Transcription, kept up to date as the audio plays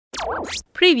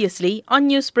Previously on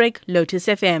Newsbreak Lotus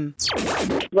FM.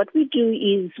 What we do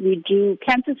is we do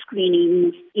cancer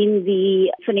screenings in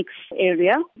the Phoenix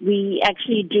area. We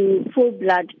actually do full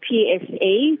blood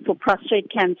PSA for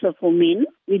prostate cancer for men.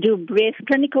 We do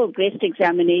clinical breast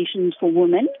examinations for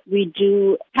women. We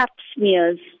do pap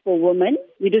smears for women.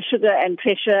 We do sugar and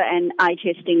pressure and eye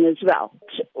testing as well.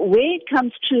 Where it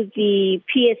comes to the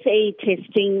PSA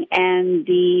testing and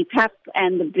the pap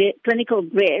and the clinical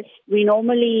breast, we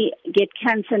normally get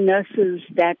cancer nurses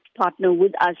that partner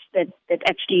with us that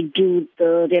actually do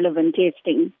the relevant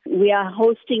testing. We are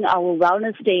hosting our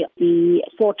Wellness Day the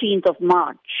 14th of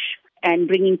March and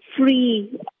bringing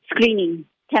free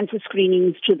cancer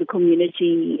screenings to the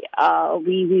community.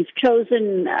 We've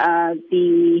chosen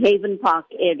the Haven Park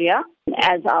area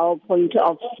as our point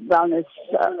of wellness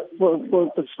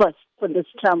for this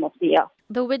term of the year.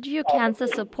 The Woodview Cancer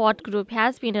Support Group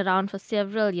has been around for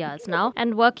several years now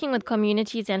and working with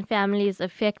communities and families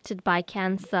affected by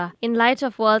cancer. In light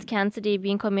of World Cancer Day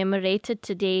being commemorated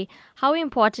today, how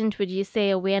important would you say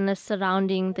awareness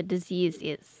surrounding the disease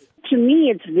is? To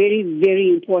me, it's very, very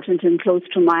important and close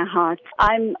to my heart.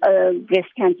 I'm a breast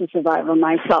cancer survivor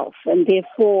myself, and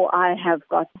therefore I have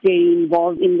got very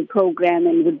involved in the program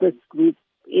and with this group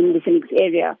in the Phoenix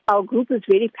area. Our group is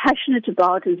very passionate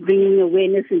about is bringing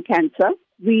awareness in cancer.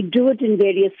 We do it in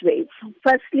various ways.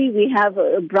 Firstly, we have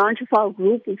a branch of our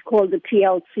group. It's called the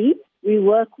TLC. We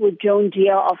work with Joan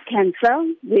Deere of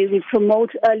Cancer, where we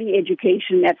promote early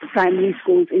education at the primary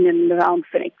schools in and around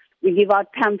Phoenix. We give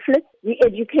out pamphlets. We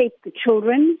educate the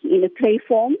children in a play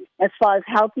form as far as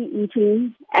healthy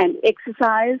eating and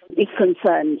exercise is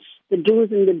concerned, the do's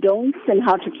and the don'ts and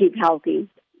how to keep healthy.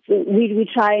 So we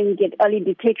try and get early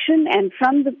detection, and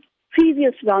from the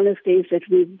previous wellness days that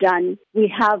we've done,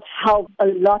 we have helped a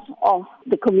lot of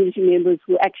the community members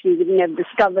who actually wouldn't have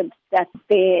discovered that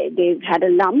they've had a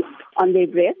lump on their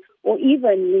breast, or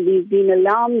even we've been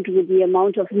alarmed with the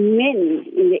amount of men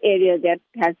in the area that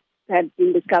had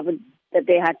been discovered that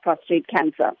they had prostate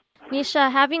cancer.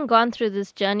 Neesha, having gone through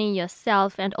this journey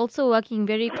yourself and also working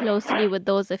very closely with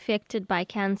those affected by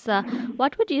cancer,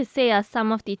 what would you say are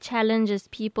some of the challenges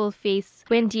people face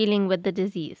when dealing with the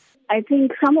disease? I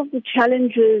think some of the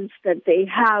challenges that they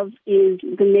have is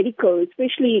the medical,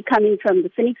 especially coming from the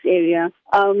Phoenix area.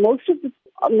 Most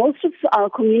of our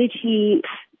community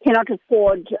cannot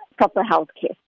afford proper health care.